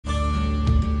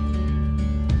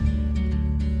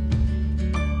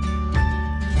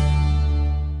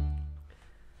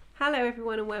Hello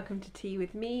everyone and welcome to Tea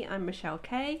With Me. I'm Michelle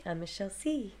K. I'm Michelle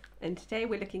C. And today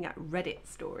we're looking at Reddit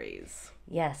stories.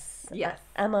 Yes. Yes.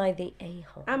 Am I the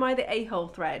a-hole? Am I the a-hole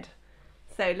thread?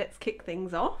 So let's kick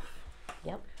things off.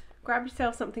 Yep. Grab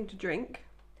yourself something to drink.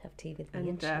 Have tea with me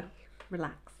and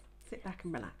relax. Sit back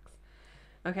and relax.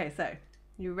 Okay, so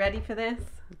you ready for this?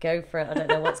 Go for it. I don't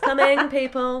know what's coming,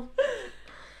 people.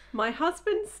 My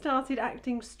husband started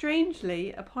acting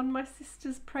strangely upon my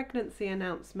sister's pregnancy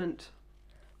announcement.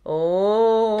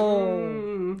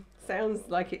 Oh. Sounds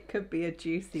like it could be a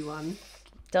juicy one.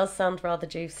 Does sound rather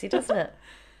juicy, doesn't it?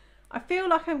 I feel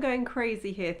like I'm going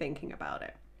crazy here thinking about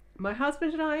it. My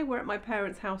husband and I were at my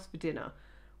parents' house for dinner.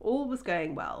 All was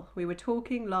going well. We were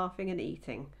talking, laughing and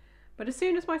eating. But as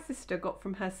soon as my sister got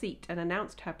from her seat and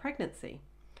announced her pregnancy,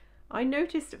 I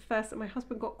noticed at first that my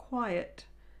husband got quiet,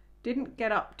 didn't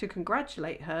get up to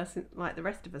congratulate her like the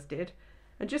rest of us did,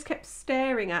 and just kept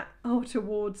staring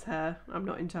towards her. I'm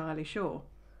not entirely sure.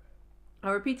 I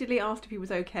repeatedly asked if he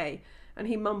was okay, and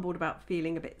he mumbled about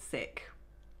feeling a bit sick.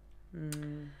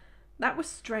 That was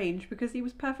strange because he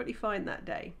was perfectly fine that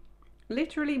day.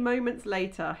 Literally moments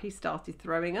later, he started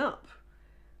throwing up.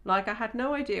 Like I had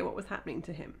no idea what was happening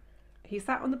to him. He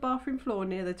sat on the bathroom floor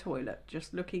near the toilet,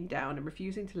 just looking down and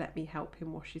refusing to let me help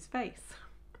him wash his face.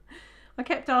 I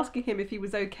kept asking him if he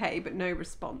was okay, but no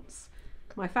response.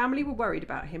 My family were worried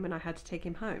about him and I had to take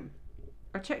him home.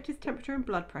 I checked his temperature and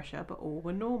blood pressure, but all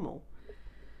were normal.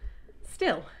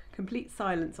 Still, complete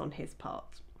silence on his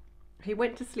part. He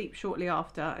went to sleep shortly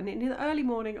after, and in the early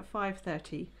morning at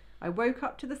 5:30, I woke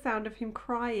up to the sound of him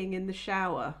crying in the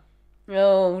shower.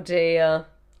 Oh dear.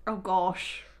 Oh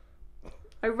gosh.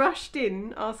 I rushed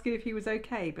in, asking if he was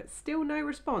okay, but still no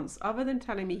response other than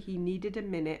telling me he needed a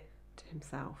minute to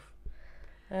himself.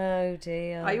 Oh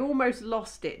dear. I almost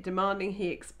lost it, demanding he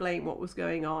explain what was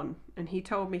going on, and he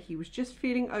told me he was just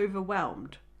feeling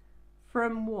overwhelmed.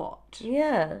 From what?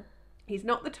 Yeah. He's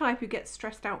not the type who gets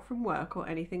stressed out from work or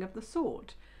anything of the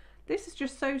sort. This is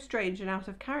just so strange and out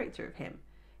of character of him.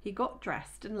 He got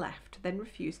dressed and left, then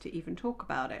refused to even talk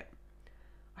about it.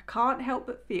 I can't help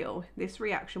but feel this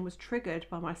reaction was triggered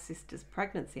by my sister's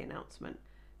pregnancy announcement,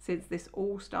 since this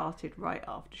all started right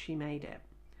after she made it.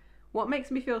 What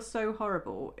makes me feel so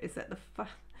horrible is that the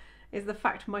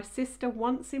fact my sister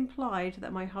once implied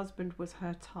that my husband was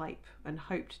her type and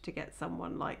hoped to get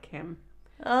someone like him.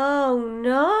 Oh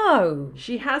no.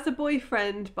 She has a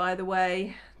boyfriend, by the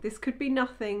way. This could be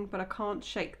nothing, but I can't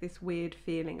shake this weird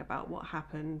feeling about what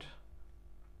happened.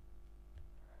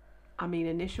 I mean,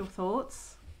 initial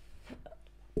thoughts?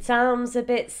 Sounds a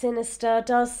bit sinister.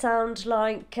 Does sound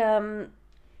like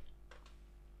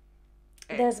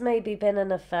there's maybe been an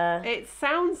affair. It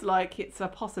sounds like it's a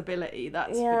possibility,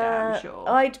 that's for damn sure.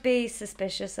 I'd be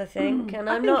suspicious, I think. And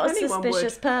I'm not a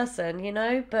suspicious person, you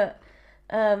know, but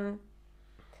it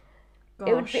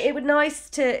would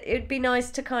be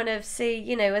nice to kind of see,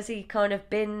 you know, has he kind of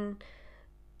been,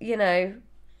 you know,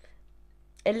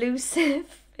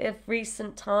 elusive of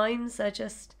recent times? And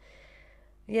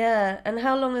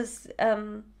how long has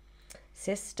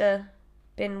sister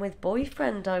been with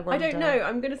boyfriend, I wonder? I don't know.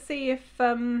 I'm going to see if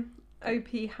OP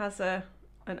has an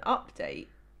update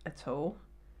at all.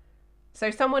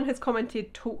 So someone has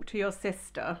commented, talk to your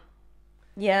sister.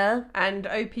 Yeah. And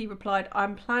OP replied,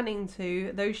 I'm planning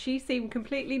to, though she seemed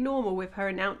completely normal with her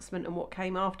announcement and what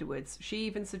came afterwards. She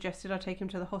even suggested I take him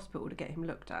to the hospital to get him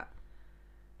looked at.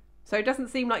 So it doesn't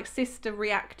seem like sister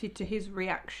reacted to his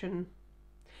reaction.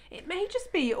 It may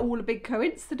just be all a big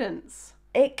coincidence.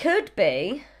 It could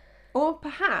be. Or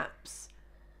perhaps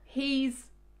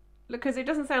because it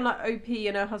doesn't sound like OP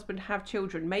and her husband have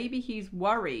children. Maybe he's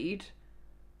worried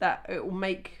that it will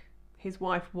make his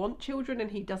wife want children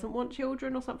and he doesn't want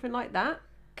children or something like that.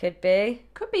 Could be.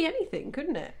 Could be anything,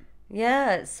 couldn't it?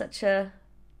 Yeah, it's such a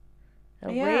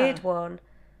weird one.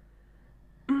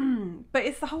 But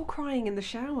it's the whole crying in the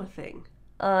shower thing.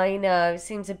 I know, it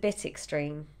seems a bit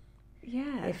extreme.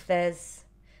 Yeah. If there's,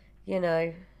 you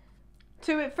know...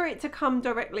 For it to come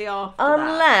directly after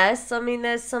Unless, I mean,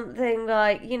 there's something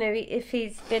like, you know, if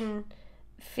he's been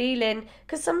feeling...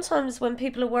 Because sometimes when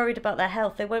people are worried about their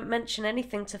health, they won't mention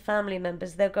anything to family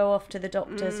members. They'll go off to the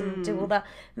doctors and do all that.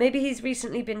 Maybe he's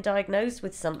recently been diagnosed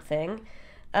with something.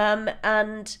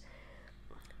 And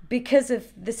because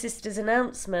of the sister's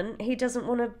announcement, he doesn't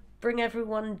want to bring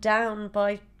everyone down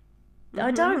by...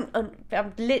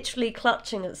 I'm literally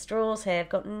clutching at straws here. I've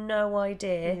got no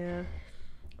idea. Yeah.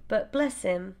 But bless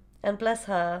him and bless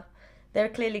her. They're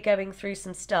clearly going through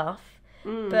some stuff.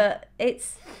 But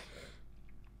it's...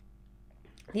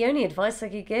 The only advice I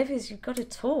could give is you've got to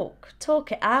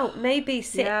talk it out. Maybe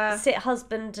sit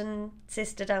husband and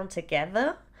sister down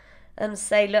together and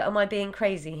say, look, am I being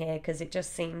crazy here? Because it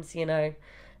just seems,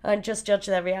 and just judge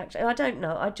their reaction. I don't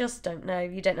know. I just don't know.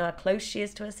 You don't know how close she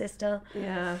is to her sister.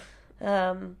 Yeah.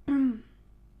 Um.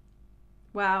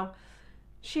 Wow.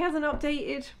 She hasn't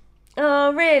updated.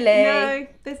 Oh, really? No,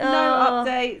 there's no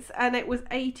updates, and it was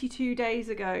 82 days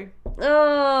ago.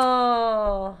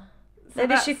 Oh. So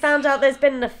Maybe she found out there's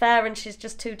been an affair and she's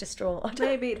just too distraught.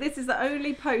 Maybe this is the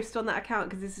only post on that account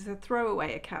because this is a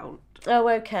throwaway account. Oh,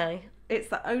 okay. It's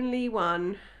the only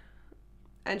one,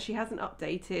 and she hasn't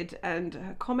updated, and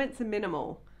her comments are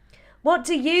minimal. What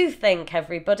do you think,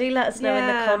 everybody? Let us know in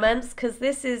the Yeah. comments, because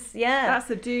this is, That's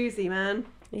a doozy, man.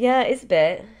 Yeah, it's a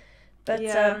bit. But,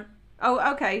 Yeah.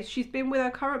 Oh, okay. She's been with her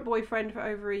current boyfriend for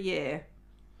over a year.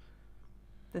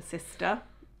 The sister.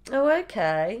 oh,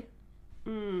 okay.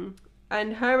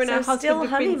 And her and her So still husband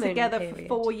have been honeymoon together period.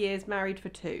 for 4 years, married for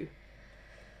 2.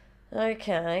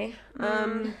 Okay.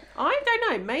 I don't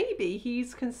know. Maybe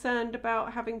he's concerned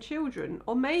about having children,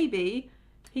 or maybe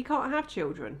he can't have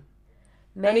children.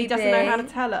 Maybe. And he doesn't know how to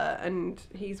tell her, and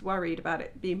he's worried about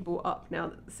it being brought up now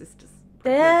that the sister's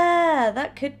pregnant. Yeah,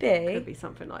 that could be. Could be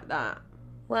something like that.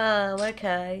 Wow,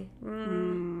 okay.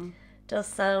 Does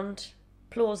sound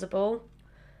plausible.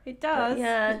 It does.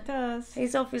 Yeah. It does.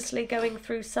 He's obviously going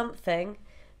through something.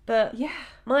 But Yeah.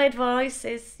 my advice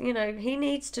is, he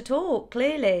needs to talk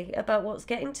clearly about what's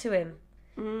getting to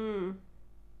him.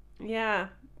 Yeah.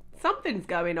 Something's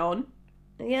going on.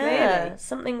 Yeah, Clearly.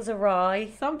 something's awry.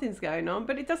 Something's going on,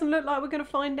 but it doesn't look like we're going to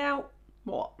find out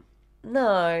what.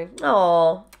 No.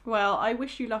 Oh. Well, I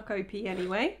wish you luck, OP,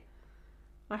 anyway.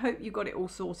 I hope you got it all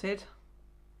sorted.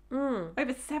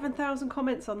 Over 7,000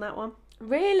 comments on that one.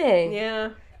 Really?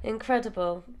 Yeah.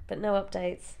 Incredible. But no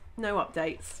updates. No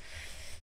updates.